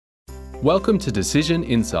Welcome to Decision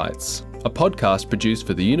Insights, a podcast produced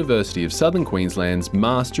for the University of Southern Queensland's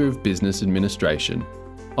Master of Business Administration.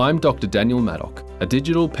 I'm Dr. Daniel Maddock, a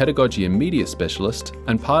digital pedagogy and media specialist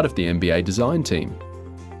and part of the MBA design team.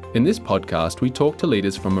 In this podcast, we talk to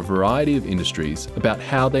leaders from a variety of industries about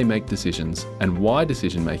how they make decisions and why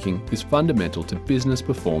decision-making is fundamental to business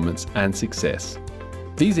performance and success.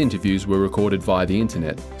 These interviews were recorded via the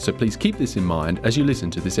internet, so please keep this in mind as you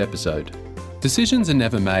listen to this episode. Decisions are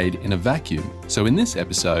never made in a vacuum, so in this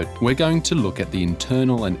episode, we're going to look at the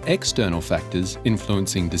internal and external factors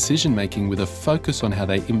influencing decision-making with a focus on how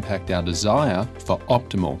they impact our desire for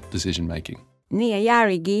optimal decision-making. Nia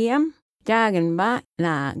Yari Giyam, Jaganba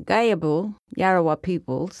na Gayable Yarawa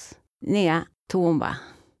peoples, Nia Toowoomba.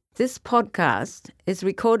 This podcast is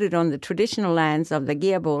recorded on the traditional lands of the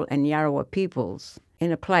Gayable and Yarawa peoples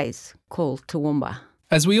in a place called Toowoomba.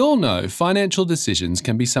 As we all know, financial decisions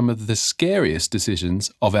can be some of the scariest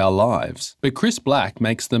decisions of our lives, but Chris Black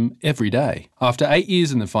makes them every day. After 8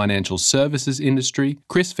 years in the financial services industry,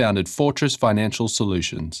 Chris founded Fortress Financial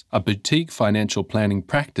Solutions, a boutique financial planning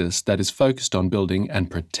practice that is focused on building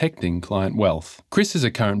and protecting client wealth. Chris is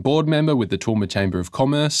a current board member with the Toowoomba Chamber of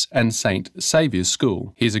Commerce and St. Saviour's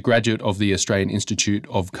School. He is a graduate of the Australian Institute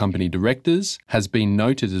of Company Directors, has been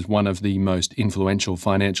noted as one of the most influential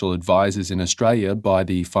financial advisors in Australia by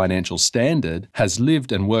the Financial Standard, has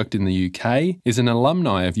lived and worked in the UK, is an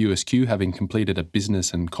alumni of USQ having completed a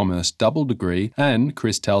business and commerce double degree, and,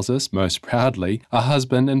 Chris tells us most proudly, a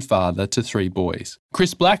husband and father to 3 boys.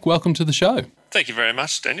 Chris Black, welcome to the show. Thank you very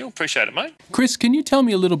much, Daniel. Appreciate it, mate. Chris, can you tell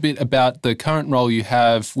me a little bit about the current role you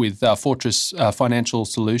have with Fortress Financial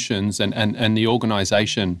Solutions and the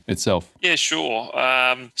organisation itself? Yeah, sure.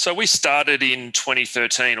 So we started in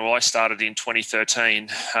 2013, or I started in 2013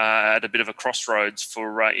 at a bit of a crossroads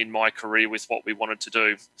in my career with what we wanted to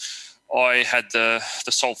do. I had the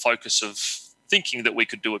sole focus of thinking that we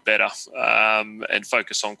could do it better and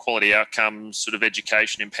focus on quality outcomes, sort of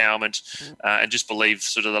education, empowerment, and just believe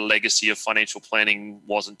sort of the legacy of financial planning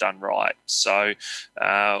wasn't done right. So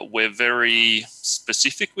we're very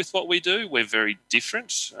specific with what we do. We're very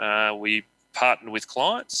different. We partner with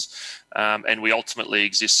clients and we ultimately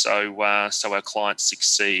exist so our clients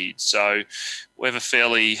succeed. So we have a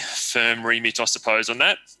fairly firm remit, I suppose, on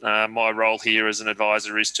that. My role here as an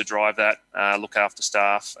advisor is to drive that, look after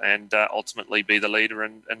staff and ultimately be the leader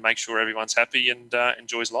and make sure everyone's happy and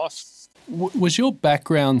enjoys life. Was your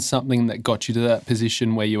background something that got you to that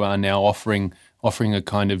position where you are now offering a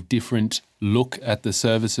kind of different look at the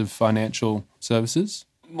service of financial services?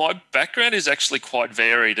 My background is actually quite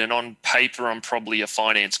varied, and on paper, I'm probably a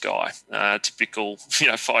finance guy, typical,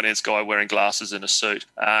 finance guy wearing glasses and a suit.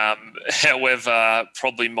 However,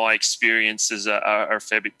 probably my experiences are a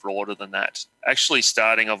fair bit broader than that. Actually,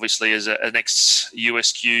 starting obviously as an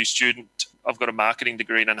ex-USQ student, I've got a marketing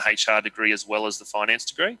degree and an HR degree as well as the finance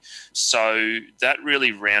degree. So that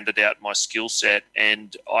really rounded out my skill set,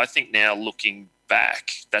 and I think now looking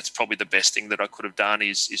back, that's probably the best thing that I could have done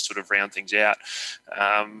is sort of round things out.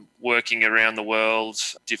 Working around the world,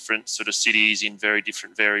 different sort of cities in very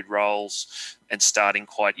different varied roles, and starting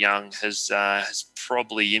quite young has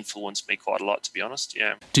probably influenced me quite a lot, to be honest.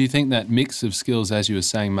 Yeah. Do you think that mix of skills, as you were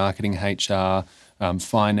saying, marketing, HR,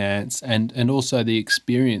 finance, and also the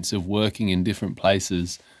experience of working in different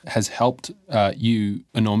places has helped you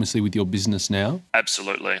enormously with your business now?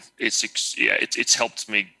 Absolutely. It's helped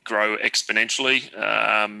me grow exponentially.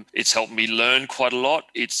 It's helped me learn quite a lot.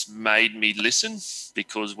 It's made me listen,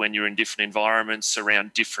 because when you're in different environments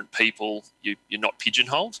around different people, you're not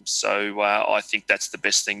pigeonholed. So I think that's the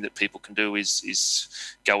best thing that people can do is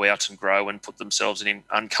go out and grow and put themselves in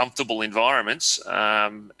uncomfortable environments.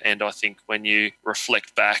 And I think when you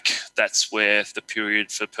reflect back, that's where the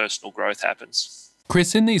period for personal growth happens.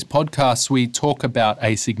 Chris, in these podcasts, we talk about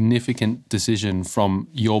a significant decision from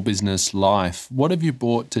your business life. What have you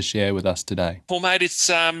brought to share with us today? Well, mate, it's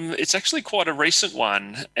actually quite a recent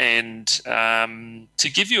one. And to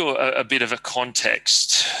give you a bit of a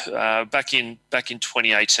context, back in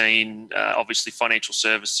 2018, obviously financial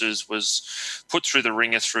services was put through the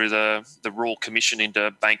ringer through the Royal Commission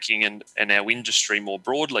into banking and our industry more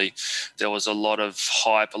broadly. There was a lot of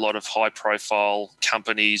hype, a lot of high-profile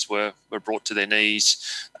companies were brought to their knees.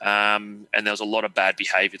 And there was a lot of bad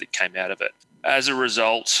behaviour that came out of it. As a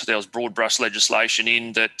result, there was broad brush legislation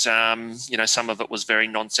in that, some of it was very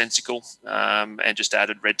nonsensical and just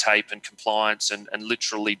added red tape and compliance and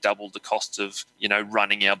literally doubled the cost of,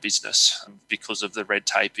 running our business because of the red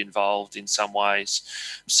tape involved in some ways.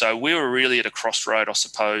 So we were really at a crossroad, I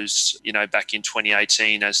suppose, back in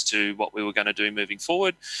 2018 as to what we were going to do moving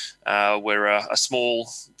forward. We're a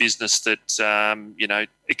small business that,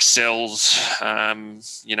 excels,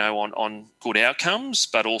 on good outcomes,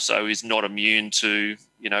 but also is not immune to,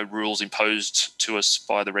 rules imposed to us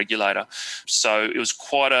by the regulator. So it was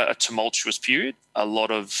quite a tumultuous period, a lot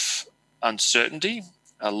of uncertainty,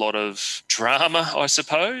 a lot of drama, I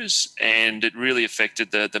suppose, and it really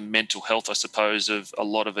affected the mental health, I suppose, of a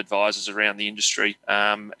lot of advisors around the industry.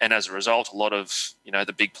 And as a result, a lot of,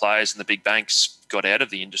 the big players and the big banks got out of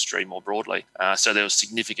the industry more broadly. So there was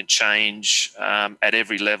significant change at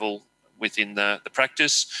every level within the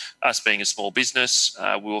practice. Us being a small business,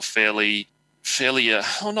 we were fairly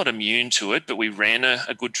not immune to it, but we ran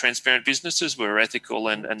a good, transparent businesses. We were ethical,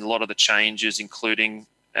 and a lot of the changes, including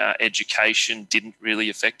education, didn't really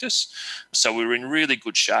affect us. So we were in really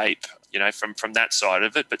good shape, from that side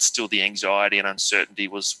of it, but still the anxiety and uncertainty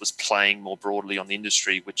was playing more broadly on the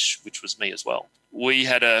industry, which was me as well. We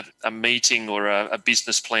had a meeting or a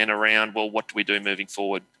business plan around, well, what do we do moving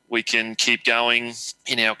forward? We can keep going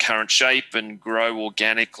in our current shape and grow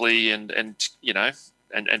organically and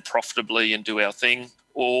profitably and do our thing,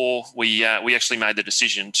 or we actually made the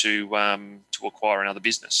decision to acquire another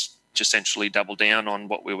business, to essentially double down on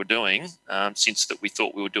what we were doing, since that we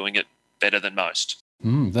thought we were doing it better than most.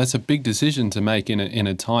 That's a big decision to make in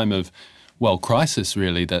a time of, crisis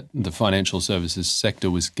really, that the financial services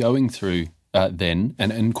sector was going through then,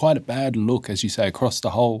 and quite a bad look, as you say, across the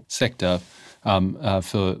whole sector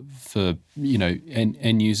for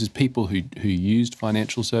end users, people who used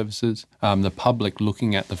financial services, the public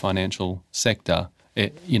looking at the financial sector.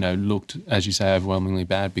 It looked, as you say, overwhelmingly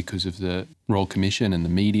bad because of the Royal Commission and the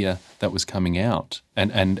media that was coming out.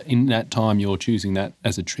 And in that time, you're choosing that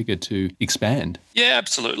as a trigger to expand. Yeah,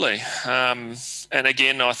 absolutely. And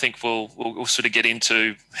again, I think we'll sort of get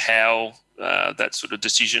into how that sort of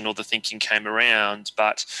decision or the thinking came around.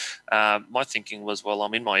 But my thinking was,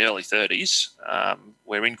 I'm in my early 30s.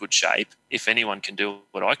 We're in good shape. If anyone can do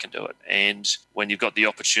it, I can do it. And when you've got the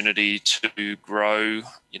opportunity to grow,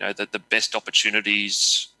 that the best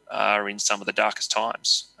opportunities are in some of the darkest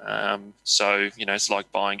times. So, it's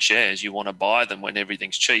like buying shares. You want to buy them when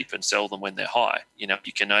everything's cheap and sell them when they're high. You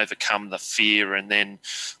can overcome the fear and then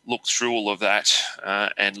look through all of that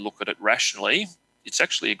and look at it rationally. It's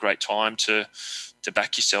actually a great time to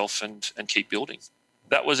back yourself and keep building.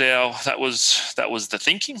 That was the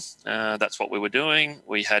thinking. That's what we were doing.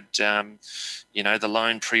 We had the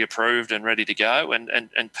loan pre-approved and ready to go.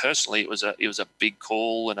 And personally, it was a big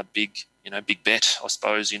call and a big bet, I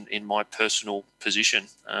suppose, in my personal position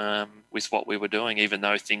with what we were doing, even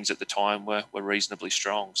though things at the time were reasonably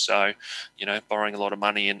strong. So, borrowing a lot of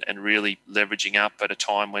money and really leveraging up at a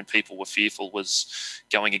time when people were fearful was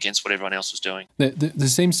going against what everyone else was doing. There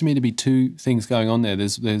seems to me to be two things going on there.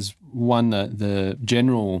 There's one, the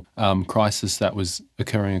general crisis that was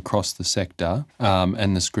occurring across the sector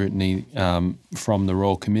and the scrutiny from the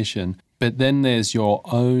Royal Commission. But then there's your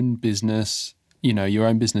own business, your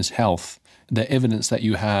own business health, the evidence that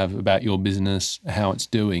you have about your business, how it's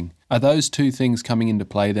doing. Are those two things coming into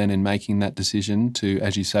play then in making that decision to,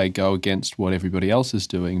 as you say, go against what everybody else is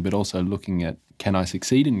doing, but also looking at, can I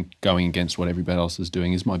succeed in going against what everybody else is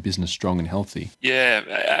doing? Is my business strong and healthy?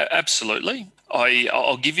 Yeah, absolutely.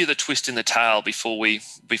 I'll give you the twist in the tail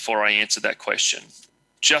before I answer that question.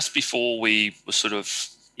 Just before we were sort of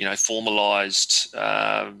formalised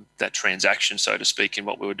that transaction, so to speak, in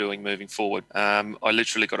what we were doing moving forward, I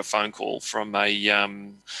literally got a phone call from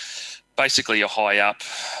basically a high-up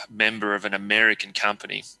member of an American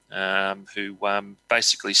company who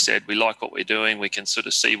basically said, we like what we're doing, we can sort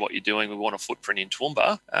of see what you're doing, we want a footprint in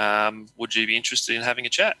Toowoomba. Would you be interested in having a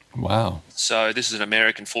chat? Wow. So this is an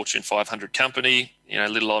American Fortune 500 company,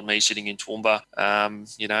 little old me sitting in Toowoomba,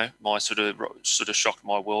 my sort of shocked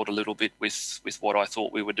my world a little bit with what I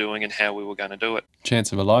thought we were doing and how we were going to do it.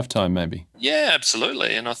 Chance of a lifetime, maybe. Yeah,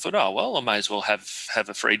 absolutely. And I thought, I may as well have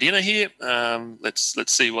a free dinner here. Let's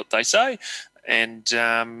see what they say. And,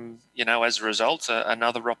 as a result,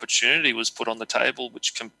 another opportunity was put on the table,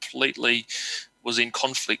 which completely was in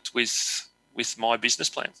conflict with my business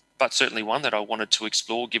plan, but certainly one that I wanted to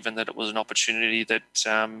explore, given that it was an opportunity that,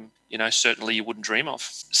 certainly you wouldn't dream of.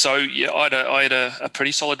 So, yeah, I had a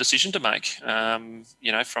pretty solid decision to make,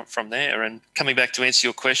 from there. And coming back to answer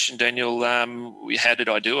your question, Daniel, how did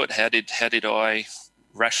I do it? How did I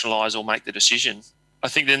rationalise or make the decision? I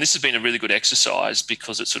think then this has been a really good exercise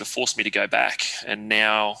because it sort of forced me to go back, and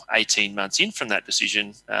now 18 months in from that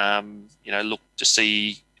decision, look to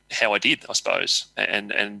see how I did, I suppose,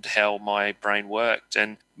 and how my brain worked.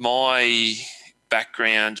 And my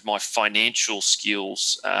background, my financial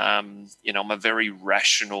skills, I'm a very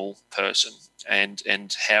rational person.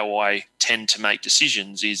 and how I tend to make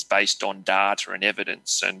decisions is based on data and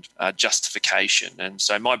evidence and justification. And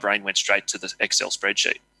so my brain went straight to the Excel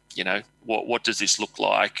spreadsheet. What does this look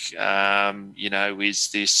like?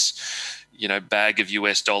 Is this bag of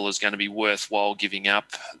US dollars going to be worthwhile giving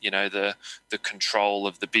up, the control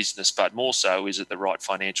of the business, but more so, is it the right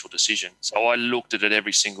financial decision? So I looked at it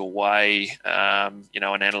every single way, and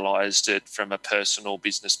analysed it from a personal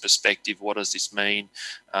business perspective. What does this mean?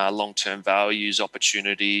 Long-term values,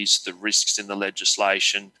 opportunities, the risks in the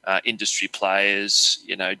legislation, industry players,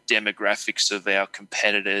 demographics of our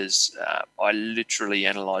competitors. I literally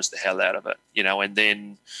analysed the hell out of it, and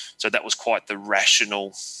then, so that was quite the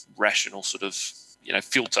rational sort of,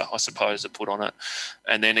 filter, I suppose, to put on it.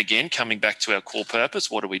 And then again, coming back to our core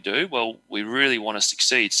purpose, what do? Well, we really want to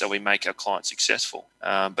succeed, so we make our clients successful.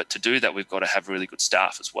 But to do that, we've got to have really good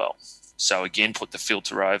staff as well. So again, put the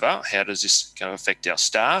filter over, how does this going to affect our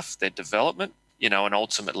staff, their development, and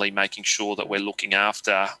ultimately making sure that we're looking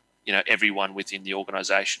after everyone within the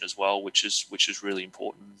organisation as well, which is really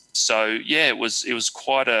important. So yeah, it was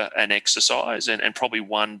quite an exercise, and probably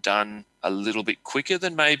one done a little bit quicker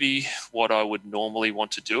than maybe what I would normally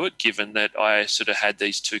want to do it, given that I sort of had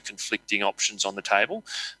these two conflicting options on the table.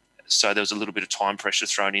 So there was a little bit of time pressure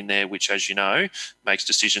thrown in there, which, as you know, makes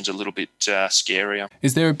decisions a little bit scarier.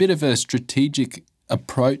 Is there a bit of a strategic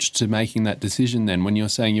approach to making that decision then, when you're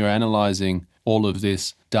saying you're analysing all of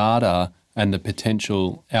this data and the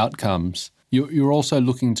potential outcomes? You're also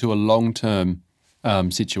looking to a long-term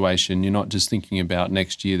situation. You're not just thinking about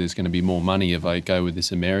next year there's going to be more money if I go with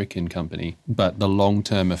this American company, but the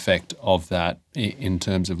long-term effect of that in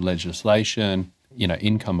terms of legislation,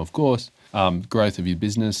 income, of course, growth of your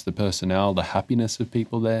business, the personnel, the happiness of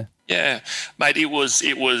people there. Yeah, mate, it was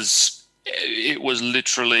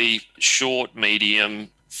literally short, medium,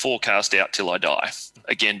 forecast out till I die.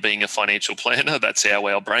 Again, being a financial planner, that's how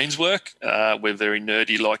our brains work. We're very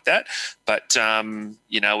nerdy like that. But,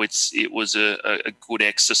 it was a good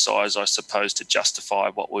exercise, I suppose, to justify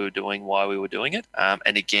what we were doing, why we were doing it.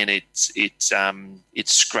 And again, it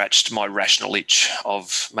scratched my rational itch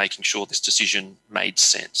of making sure this decision made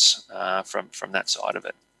sense from that side of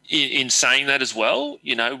it. In saying that as well,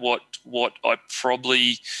 what I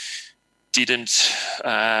probably didn't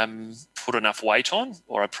put enough weight on,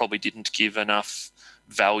 or I probably didn't give enough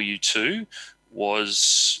value to,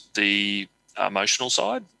 was the emotional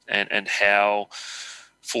side and how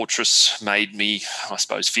Fortress made me, I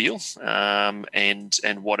suppose, feel, and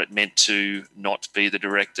what it meant to not be the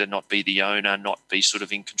director, not be the owner, not be sort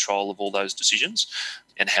of in control of all those decisions,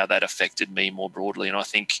 and how that affected me more broadly. And I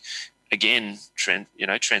think, again,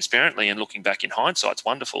 transparently and looking back in hindsight, it's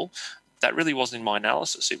wonderful. That really wasn't in my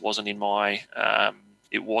analysis. It wasn't in my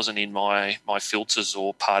my filters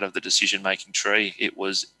or part of the decision-making tree. It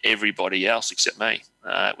was everybody else except me.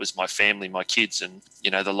 It was my family, my kids, and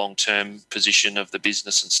the long-term position of the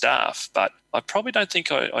business and staff. But I probably don't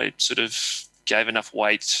think I sort of gave enough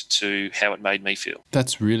weight to how it made me feel.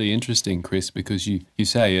 That's really interesting, Chris, because you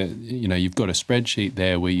say you've got a spreadsheet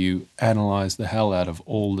there where you analyse the hell out of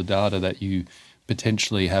all the data that you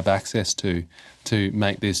potentially have access to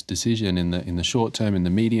make this decision in the short term, in the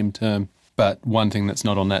medium term. But one thing that's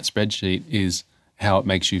not on that spreadsheet is how it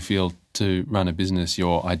makes you feel to run a business,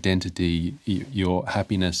 your identity, your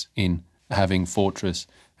happiness in having Fortress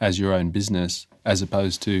as your own business, as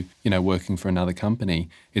opposed to, working for another company.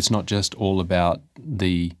 It's not just all about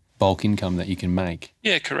the bulk income that you can make.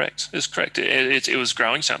 Yeah, correct. It's correct. It was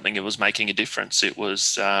growing something. It was making a difference. It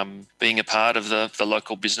was being a part of the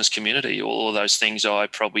local business community. All of those things I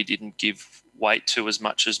probably didn't give weight to as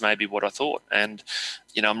much as maybe what I thought. And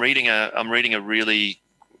I'm reading a really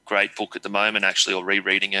great book at the moment, actually, or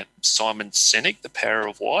rereading it. Simon Sinek, The Power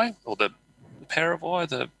of Why, or the Power of Why,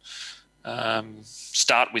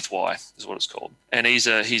 Start with Why is what it's called. And he's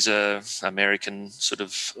a American sort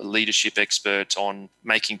of leadership expert on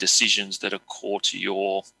making decisions that are core to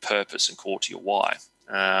your purpose and core to your why.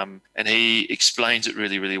 And he explains it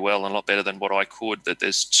really, really well, and a lot better than what I could, that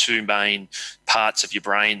there's two main parts of your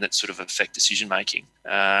brain that sort of affect decision making.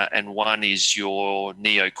 And one is your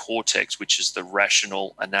neocortex, which is the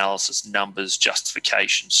rational analysis, numbers,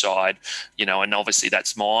 justification side, and obviously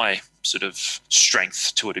that's my sort of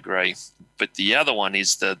strength to a degree. But the other one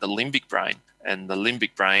is the limbic brain. And the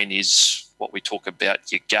limbic brain is what we talk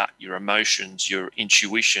about, your gut, your emotions, your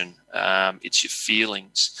intuition, it's your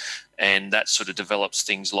feelings. And that sort of develops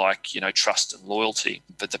things like, trust and loyalty.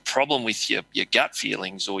 But the problem with your gut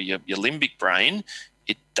feelings or your limbic brain,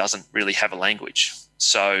 it doesn't really have a language.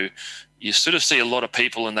 So you sort of see a lot of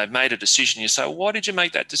people and they've made a decision. You say, well, why did you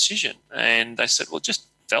make that decision? And they said, well, it just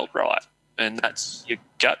felt right. and that's your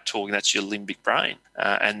gut talking, that's your limbic brain,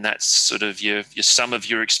 and that's sort of your sum of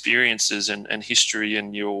your experiences and history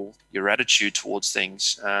and your attitude towards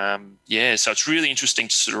things. So it's really interesting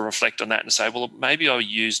to sort of reflect on that and say, well, maybe I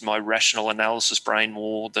used my rational analysis brain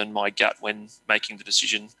more than my gut when making the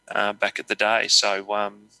decision back at the day.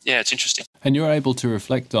 So it's interesting. And you're able to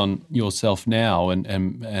reflect on yourself now and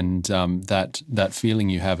that feeling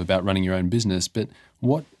you have about running your own business. But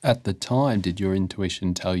what at the time did your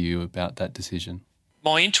intuition tell you about that decision?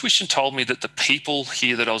 My intuition told me that the people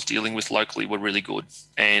here that I was dealing with locally were really good,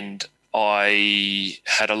 and I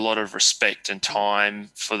had a lot of respect and time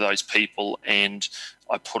for those people, and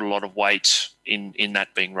I put a lot of weight in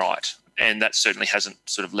that being right. And that certainly hasn't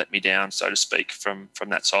sort of let me down, so to speak, from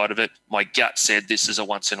that side of it. My gut said this is a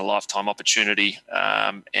once-in-a-lifetime opportunity,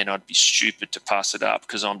 and I'd be stupid to pass it up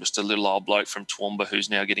because I'm just a little old bloke from Toowoomba who's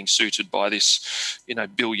now getting suited by this,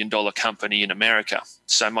 billion-dollar company in America.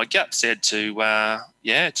 So my gut said to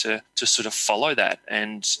sort of follow that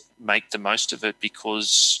and make the most of it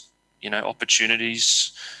because,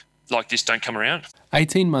 opportunities like this don't come around.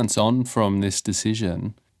 18 months on from this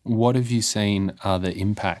decision, what have you seen are the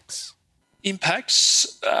impacts?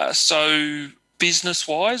 So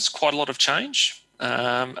business-wise, quite a lot of change.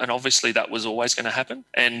 And obviously that was always going to happen.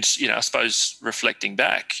 And, I suppose reflecting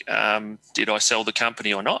back, did I sell the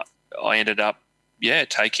company or not? I ended up,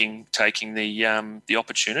 taking the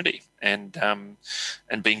opportunity and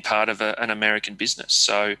being part of an American business.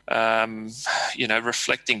 So,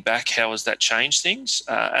 reflecting back, how has that changed things?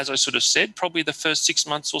 As I sort of said, probably the first 6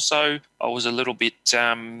 months or so, I was a little bit...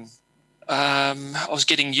 I was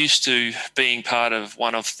getting used to being part of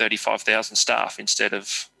one of 35,000 staff instead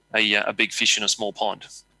of a big fish in a small pond.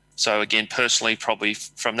 So again, personally, probably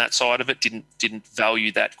from that side of it, didn't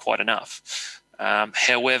value that quite enough.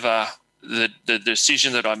 However, the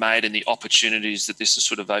decision that I made and the opportunities that this is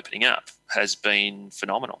sort of opening up has been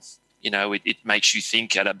phenomenal. It makes you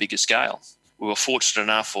think at a bigger scale. We were fortunate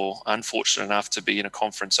enough or unfortunate enough to be in a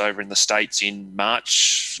conference over in the States in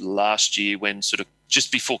March last year when sort of just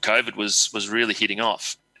before COVID was really hitting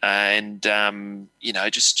off. And,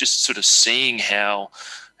 just sort of seeing how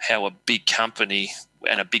a big company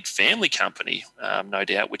and a big family company, no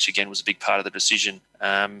doubt, which again was a big part of the decision,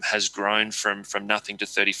 has grown from nothing to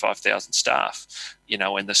 35,000 staff,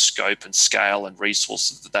 and the scope and scale and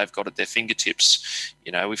resources that they've got at their fingertips.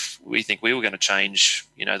 If we think we were going to change,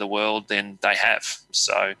 the world, then they have.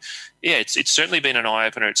 So, it's certainly been an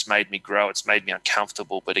eye-opener. It's made me grow. It's made me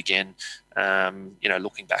uncomfortable. But again,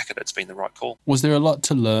 looking back at it, it's been the right call. Was there a lot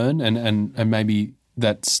to learn and maybe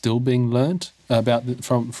that's still being learnt about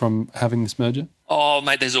from having this merger? Oh,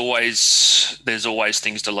 mate, there's always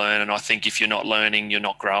things to learn, and I think if you're not learning, you're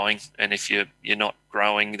not growing, and if you're not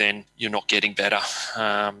growing, then you're not getting better.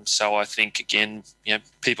 So I think again,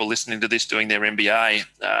 people listening to this doing their MBA,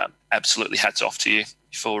 absolutely hats off to you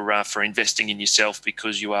for investing in yourself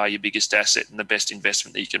because you are your biggest asset, and the best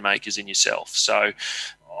investment that you can make is in yourself. So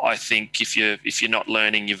I think if you're not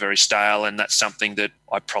learning, you're very stale, and that's something that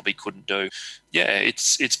I probably couldn't do. Yeah,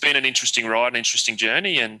 it's been an interesting ride, an interesting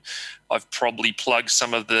journey, and I've probably plugged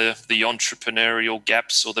some of the entrepreneurial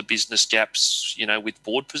gaps or the business gaps, with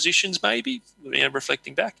board positions maybe,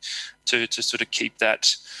 reflecting back to sort of keep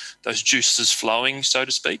those juices flowing, so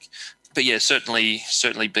to speak. But yeah, certainly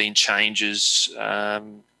been changes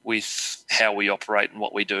with how we operate and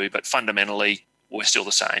what we do, but fundamentally, we're still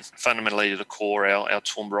the same. Fundamentally, the core, our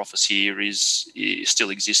Toowoomba office here still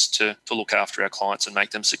exists to look after our clients and make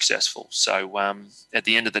them successful. So at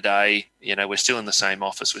the end of the day, we're still in the same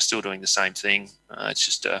office. We're still doing the same thing. It's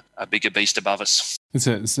just a bigger beast above us.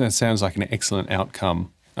 It sounds like an excellent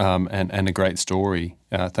outcome and a great story.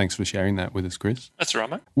 Thanks for sharing that with us, Chris. That's all right,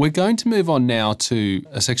 mate. We're going to move on now to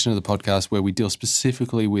a section of the podcast where we deal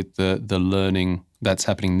specifically with the learning that's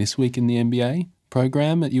happening this week in the MBA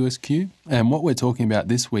program at USQ. And what we're talking about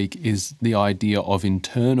this week is the idea of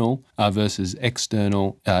internal versus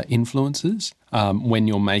external influences when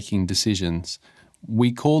you're making decisions.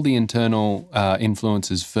 We call the internal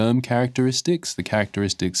influences firm characteristics, the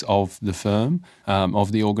characteristics of the firm,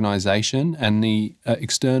 of the organisation, and the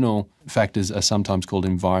external factors are sometimes called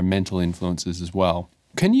environmental influences as well.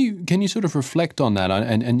 Can you sort of reflect on that?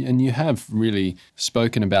 And you have really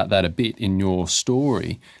spoken about that a bit in your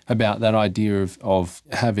story, about that idea of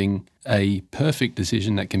having a perfect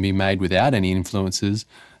decision that can be made without any influences,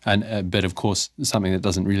 but of course something that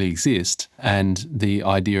doesn't really exist, and the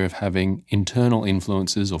idea of having internal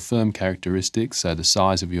influences or firm characteristics, so the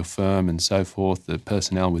size of your firm and so forth, the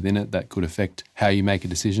personnel within it that could affect how you make a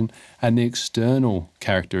decision, and the external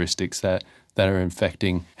characteristics that are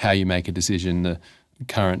affecting how you make a decision,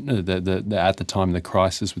 current at the time the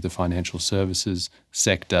crisis with the financial services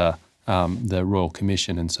sector, the Royal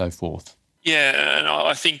Commission and so forth? Yeah, and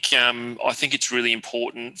I think it's really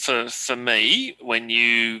important for me when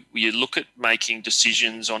you look at making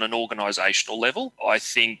decisions on an organisational level. I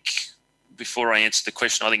think before I answer the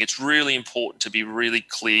question, I think it's really important to be really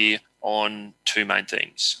clear on two main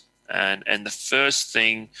things. And the first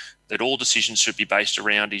thing that all decisions should be based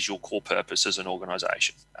around is your core purpose as an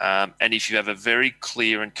organisation. And if you have a very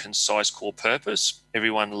clear and concise core purpose,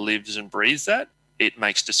 everyone lives and breathes that, it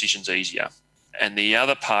makes decisions easier. And the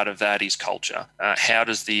other part of that is culture. How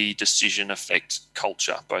does the decision affect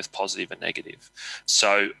culture, both positive and negative?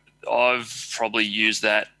 So I've probably used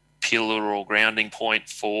that pillar or grounding point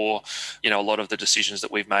for, a lot of the decisions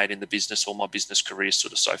that we've made in the business or my business career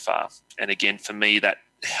sort of so far. And again, for me, that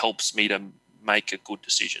helps me to make a good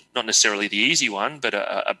decision. Not necessarily the easy one, but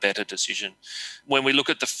a better decision. When we look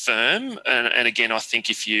at the firm, and again, I think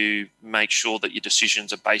if you make sure that your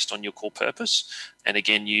decisions are based on your core purpose, and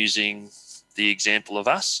again, using the example of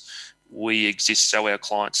us, we exist so our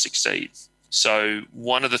clients succeed. So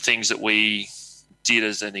one of the things that we did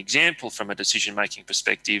as an example from a decision-making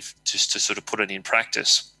perspective, just to sort of put it in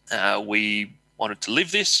practice, we wanted to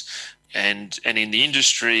live this. And in the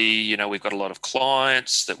industry, we've got a lot of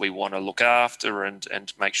clients that we want to look after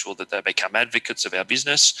and make sure that they become advocates of our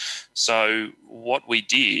business. So what we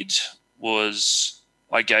did was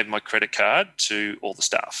I gave my credit card to all the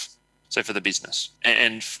staff, so for the business,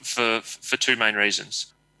 and for two main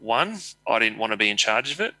reasons. One, I didn't want to be in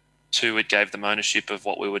charge of it. Two, it gave them ownership of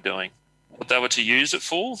what we were doing. What they were to use it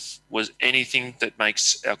for was anything that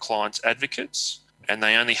makes our clients advocates. And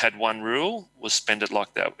they only had one rule, was spend it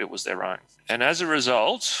like that it was their own. And as a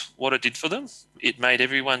result, what it did for them, it made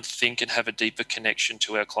everyone think and have a deeper connection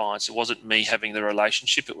to our clients. It wasn't me having the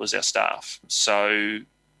relationship, it was our staff. So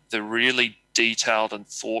the really detailed and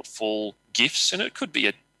thoughtful gifts, and it could be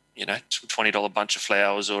a $20 bunch of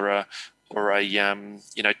flowers or a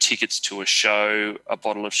tickets to a show, a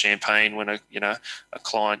bottle of champagne when a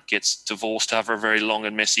client gets divorced after a very long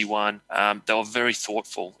and messy one. They were very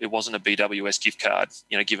thoughtful. It wasn't a BWS gift card,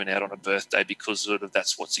 given out on a birthday because sort of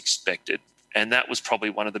that's what's expected. And that was probably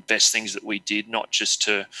one of the best things that we did, not just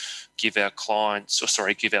to give our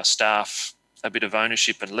staff a bit of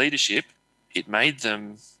ownership and leadership. It made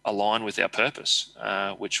them align with our purpose,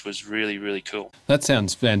 which was really, really cool. That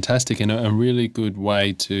sounds fantastic and a really good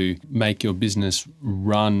way to make your business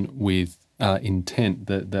run with intent,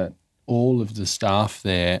 that all of the staff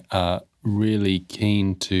there are really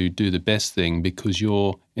keen to do the best thing because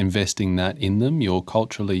you're investing that in them.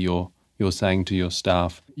 You're saying to your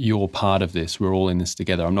staff, you're part of this. We're all in this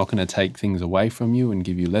together. I'm not going to take things away from you and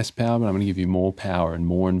give you less power, but I'm going to give you more power and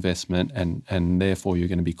more investment, and therefore you're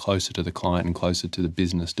going to be closer to the client and closer to the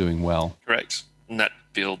business doing well. Correct. And that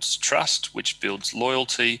builds trust, which builds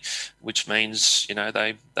loyalty, which means,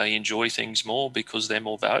 they enjoy things more because they're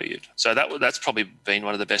more valued. So that's probably been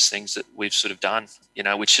one of the best things that we've sort of done,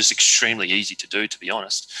 which is extremely easy to do, to be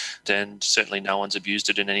honest. And certainly no one's abused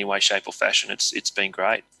it in any way, shape or fashion. It's been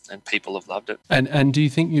great and people have loved it. And do you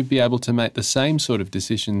think you'd be able to make the same sort of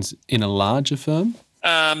decisions in a larger firm?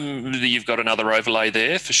 You've got another overlay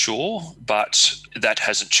there for sure, but that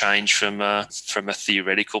hasn't changed from a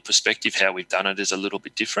theoretical perspective. How we've done it is a little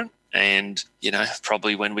bit different. And,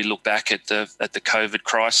 probably when we look back at the COVID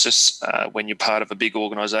crisis, when you're part of a big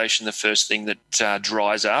organisation, the first thing that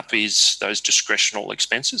dries up is those discretional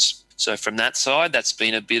expenses. So from that side, that's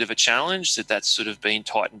been a bit of a challenge, that's sort of been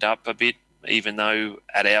tightened up a bit, even though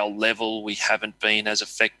at our level we haven't been as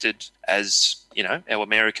affected as, our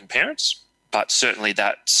American parents. But certainly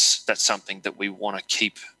that's something that we want to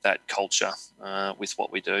keep that culture with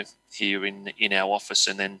what we do here in our office,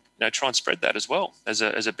 and then try and spread that as well as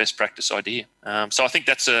a best practice idea. So I think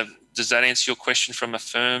does that answer your question from a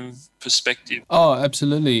firm perspective? Oh,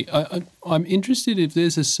 absolutely. I'm interested if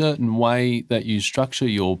there's a certain way that you structure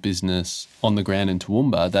your business on the ground in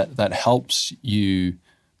Toowoomba that helps you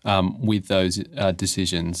with those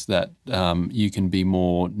decisions, that you can be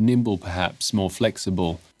more nimble, perhaps more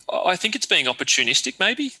flexible. I think it's being opportunistic,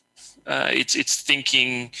 maybe. It's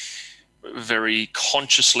thinking very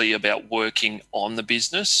consciously about working on the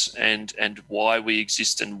business and why we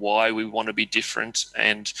exist and why we want to be different,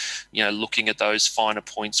 and looking at those finer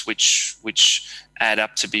points which add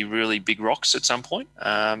up to be really big rocks at some point.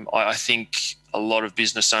 I think a lot of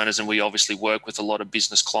business owners, and we obviously work with a lot of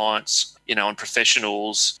business clients, and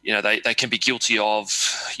professionals, they can be guilty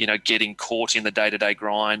of, getting caught in the day-to-day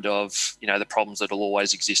grind of, the problems that will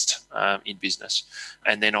always exist in business,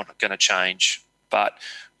 and they're not going to change. But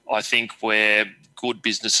I think we're good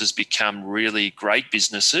businesses become really great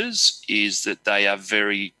businesses is that they are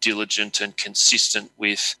very diligent and consistent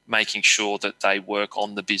with making sure that they work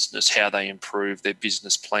on the business, how they improve their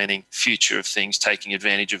business planning, future of things, taking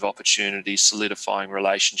advantage of opportunities, solidifying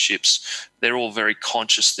relationships. They're all very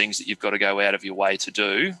conscious things that you've got to go out of your way to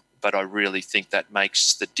do. But I really think that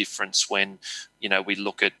makes the difference when, we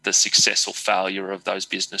look at the success or failure of those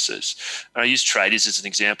businesses. And I use tradies as an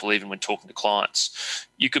example, even when talking to clients.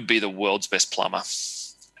 You could be the world's best plumber,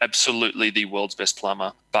 absolutely the world's best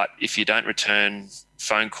plumber. But if you don't return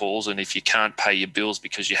phone calls and if you can't pay your bills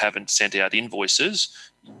because you haven't sent out invoices,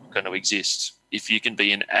 you're not going to exist. If you can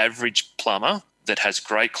be an average plumber that has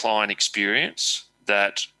great client experience,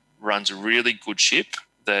 that runs a really good ship,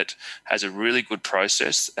 that has a really good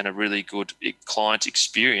process and a really good client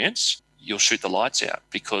experience, you'll shoot the lights out,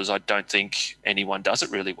 because I don't think anyone does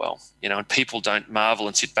it really well. And people don't marvel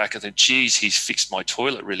and sit back and think, geez, he's fixed my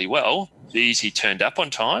toilet really well. Geez, he turned up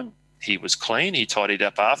on time. He was clean. He tidied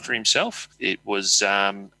up after himself. It was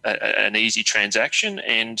an easy transaction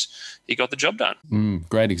and he got the job done.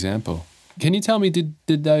 Great example. Can you tell me,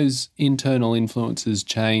 did those internal influences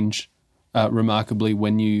change remarkably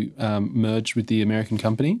when you merged with the American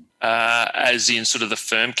company? As in sort of the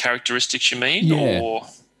firm characteristics, you mean? Yeah. Or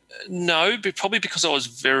no, but probably because I was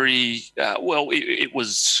very it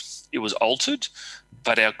was altered,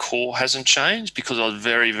 but our core hasn't changed, because I was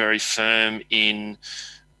very, very firm in,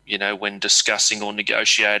 when discussing or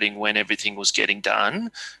negotiating when everything was getting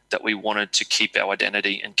done, that we wanted to keep our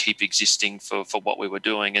identity and keep existing for what we were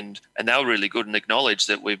doing. And they were really good and acknowledged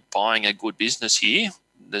that we're buying a good business here.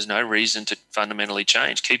 There's no reason to fundamentally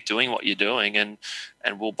change. Keep doing what you're doing, and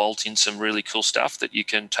we'll bolt in some really cool stuff that you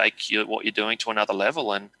can take what you're doing to another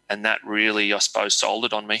level. And that really, I suppose, sold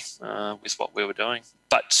it on me with what we were doing.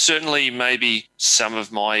 But certainly maybe some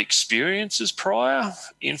of my experiences prior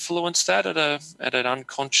influenced that at an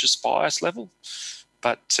unconscious bias level.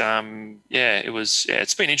 But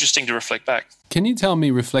it's been interesting to reflect back. Can you tell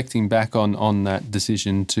me, reflecting back on that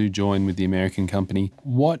decision to join with the American company,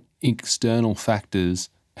 what external factors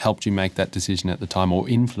helped you make that decision at the time or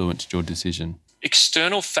influenced your decision?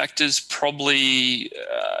 External factors probably,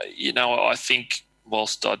 I think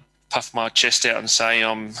whilst I'd puff my chest out and say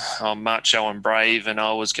I'm macho and brave and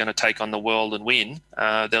I was going to take on the world and win,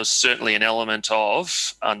 there was certainly an element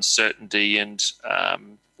of uncertainty and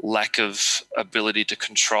lack of ability to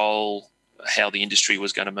control how the industry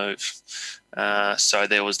was going to move. So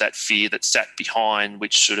there was that fear that sat behind,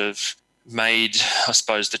 which sort of made, I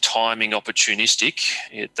suppose, the timing opportunistic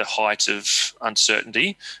at the height of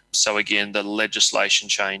uncertainty. So again, the legislation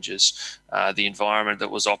changes, the environment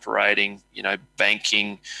that was operating,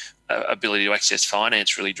 banking, ability to access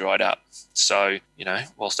finance really dried up. So,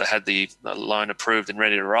 whilst I had the loan approved and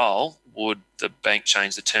ready to roll, would the bank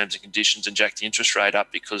change the terms and conditions and jack the interest rate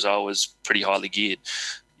up because I was pretty highly geared?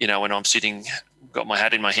 When I'm sitting, got my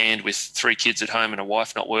hat in my hand with 3 kids at home and a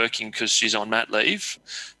wife not working because she's on mat leave,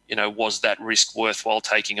 was that risk worthwhile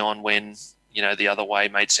taking on when, the other way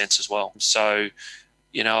made sense as well? So,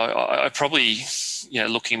 I probably,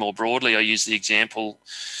 looking more broadly, I use the example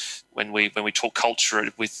when we talk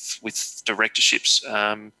culture with directorships,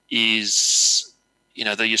 is,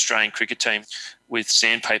 the Australian cricket team with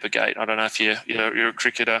Sandpaper Gate. I don't know if you're a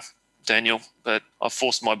cricketer, Daniel, but I've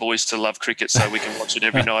forced my boys to love cricket so we can watch it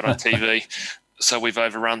every night on TV. So we've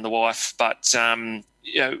overrun the wife. But,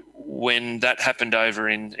 when that happened over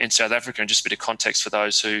in South Africa, and just a bit of context for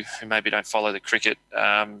those who maybe don't follow the cricket,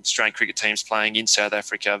 Australian cricket teams playing in South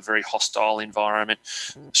Africa, a very hostile environment.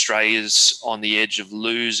 Australia's on the edge of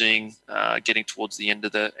losing, getting towards the end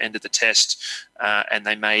of the test, and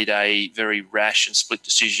they made a very rash and split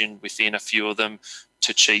decision within a few of them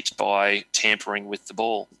to cheat by tampering with the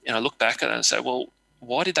ball. And I look back at it and say, well,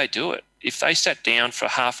 why did they do it? If they sat down for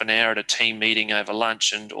half an hour at a team meeting over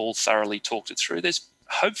lunch and all thoroughly talked it through, there's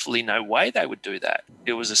hopefully no way they would do that.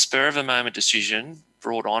 It was a spur of a moment decision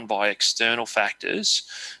brought on by external factors,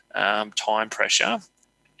 time pressure,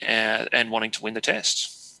 and wanting to win the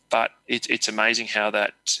test. But it's amazing how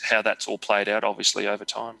that's all played out, obviously, over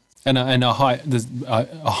time. And there's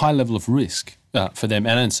a high level of risk for them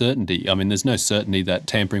and uncertainty. I mean, there's no certainty that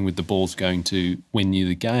tampering with the ball's going to win you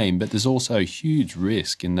the game, but there's also a huge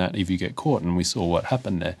risk in that if you get caught, and we saw what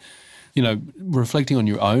happened there. Reflecting on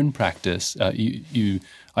your own practice, you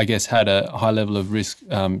I guess, had a high level of risk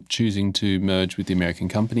choosing to merge with the American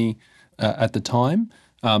company at the time,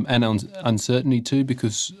 and uncertainty too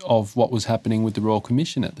because of what was happening with the Royal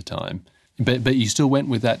Commission at the time. But you still went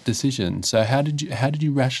with that decision. So how did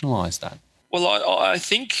you rationalise that? Well, I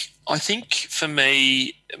think for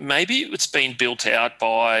me, maybe it's been built out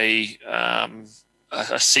by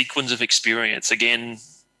a sequence of experience again,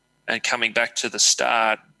 and coming back to the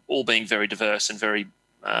start, all being very diverse and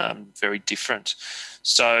very different.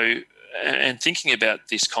 So, and thinking about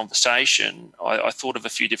this conversation, I thought of a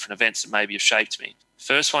few different events that maybe have shaped me.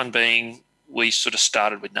 First one being, we sort of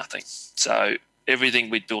started with nothing. So everything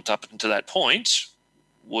we'd built up until that point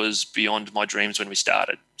was beyond my dreams when we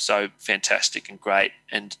started. So fantastic and great.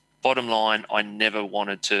 And bottom line, I never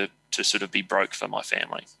wanted to sort of be broke for my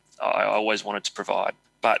family. I always wanted to provide.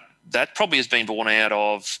 But that probably has been born out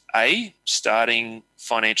of, starting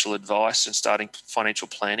financial advice and starting financial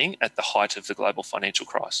planning at the height of the global financial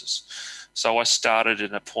crisis. So I started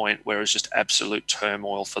at a point where it was just absolute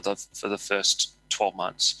turmoil for the first 12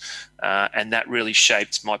 months. And that really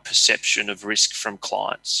shaped my perception of risk from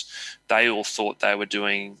clients. They all thought they were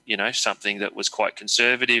doing, something that was quite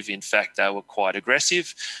conservative. In fact, they were quite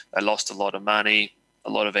aggressive. They lost a lot of money,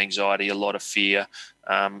 a lot of anxiety, a lot of fear,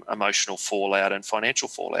 emotional fallout and financial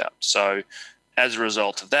fallout. So as a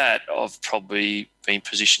result of that, I've probably been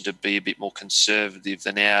positioned to be a bit more conservative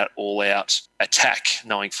than all-out attack,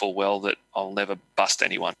 knowing full well that I'll never bust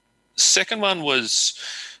anyone. The second one was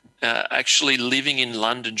actually living in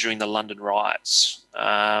London during the London riots,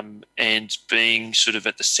 and being sort of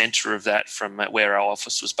at the centre of that from where our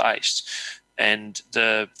office was based. And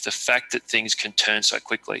the fact that things can turn so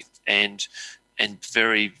quickly and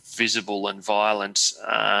very visible and violent,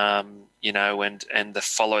 and the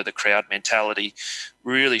follow the crowd mentality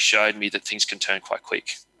really showed me that things can turn quite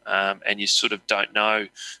quick. And you sort of don't know.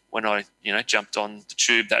 When I, jumped on the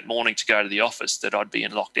tube that morning to go to the office, that I'd be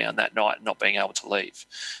in lockdown that night, not being able to leave.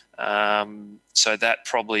 So that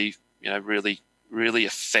probably, really, really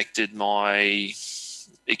affected my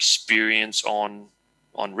experience on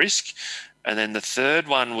risk. And then the third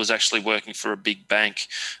one was actually working for a big bank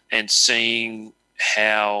and seeing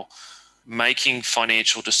how making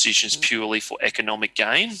financial decisions purely for economic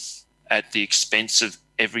gain at the expense of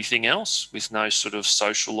everything else with no sort of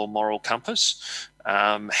social or moral compass,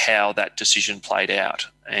 how that decision played out.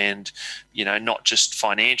 And, not just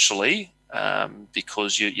financially,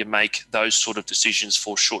 because you make those sort of decisions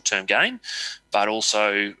for short-term gain, but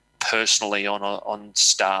also personally on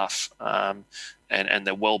staff, and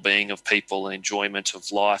the well-being of people and enjoyment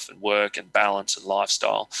of life and work and balance and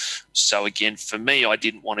lifestyle. So again, for me, I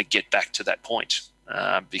didn't want to get back to that point,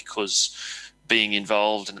 because being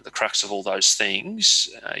involved and at the crux of all those things,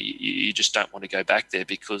 you just don't want to go back there,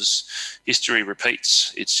 because history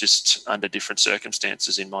repeats. It's just under different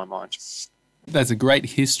circumstances in my mind. That's a great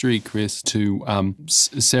history, Chris, to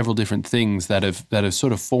several different things that have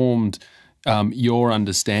sort of formed your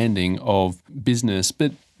understanding of business,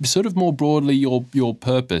 but sort of more broadly your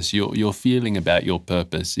purpose, your feeling about your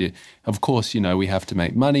purpose. Of course, we have to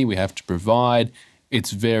make money, we have to provide.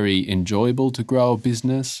 It's very enjoyable to grow a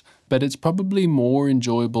business, but it's probably more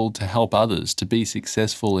enjoyable to help others, to be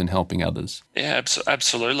successful in helping others. Yeah,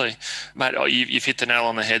 absolutely. Mate, you've hit the nail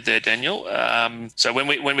on the head there, Daniel. So when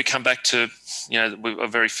we come back to, we're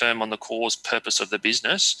very firm on the cause purpose of the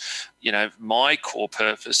business, my core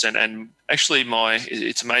purpose, and actually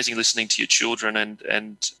it's amazing listening to your children,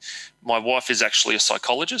 and my wife is actually a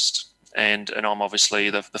psychologist. And I'm obviously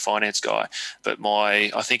the finance guy, but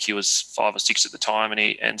I think he was 5 or 6 at the time,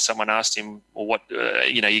 and someone asked him, well, what,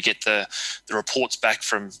 you get the reports back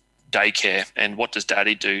from daycare, and what does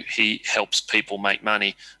daddy do? He helps people make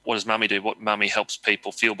money. What does mummy do? What mummy helps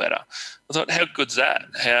people feel better. I thought, how good's that?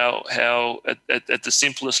 How at the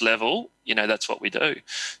simplest level, that's what we do.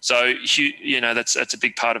 So, that's a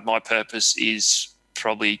big part of my purpose, is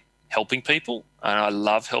probably helping people, and I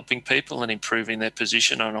love helping people and improving their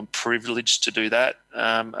position, and I'm privileged to do that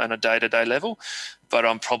on a day-to-day level. But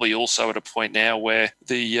I'm probably also at a point now where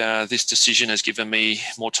this decision has given me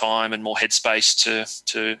more time and more headspace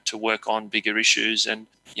to work on bigger issues and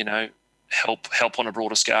help on a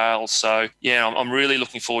broader scale. So yeah, I'm really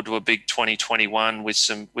looking forward to a big 2021 with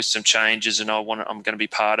some changes, and I'm going to be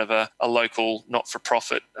part of a local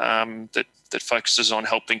not-for-profit that focuses on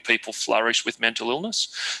helping people flourish with mental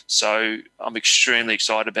illness. So I'm extremely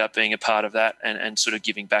excited about being a part of that and sort of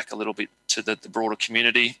giving back a little bit to the broader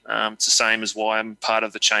community. It's the same as why I'm part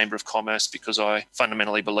of the Chamber of Commerce, because I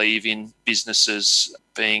fundamentally believe in businesses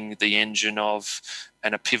being the engine of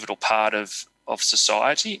and a pivotal part of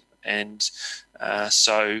society. And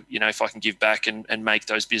so, if I can give back and make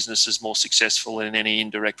those businesses more successful in any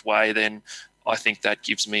indirect way, then I think that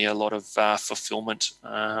gives me a lot of fulfillment.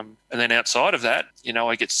 And then outside of that,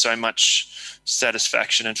 I get so much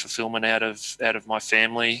satisfaction and fulfillment out of my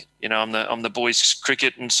family. I'm the boys'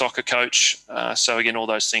 cricket and soccer coach. So again, all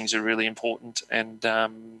those things are really important, and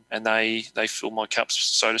they fill my cups,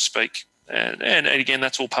 so to speak. And again,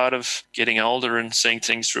 that's all part of getting older and seeing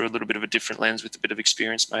things through a little bit of a different lens with a bit of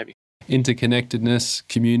experience maybe. Interconnectedness,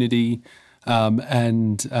 community,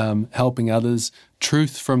 and helping others.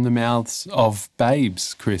 Truth from the mouths of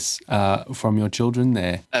babes, Chris, from your children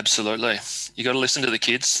there. Absolutely. You got to listen to the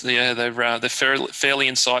kids. Yeah, they're fairly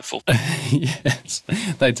insightful. Yes.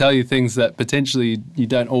 They tell you things that potentially you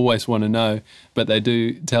don't always want to know, but they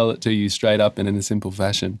do tell it to you straight up and in a simple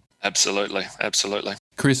fashion. Absolutely.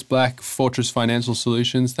 Chris Black, Fortress Financial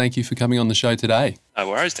Solutions, thank you for coming on the show today. No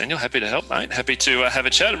worries, Daniel. Happy to help, mate. Happy to have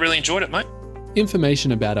a chat. I really enjoyed it, mate.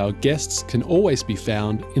 Information about our guests can always be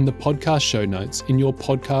found in the podcast show notes in your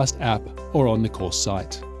podcast app or on the course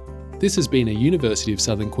site. This has been a University of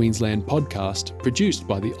Southern Queensland podcast produced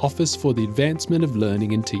by the Office for the Advancement of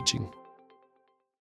Learning and Teaching.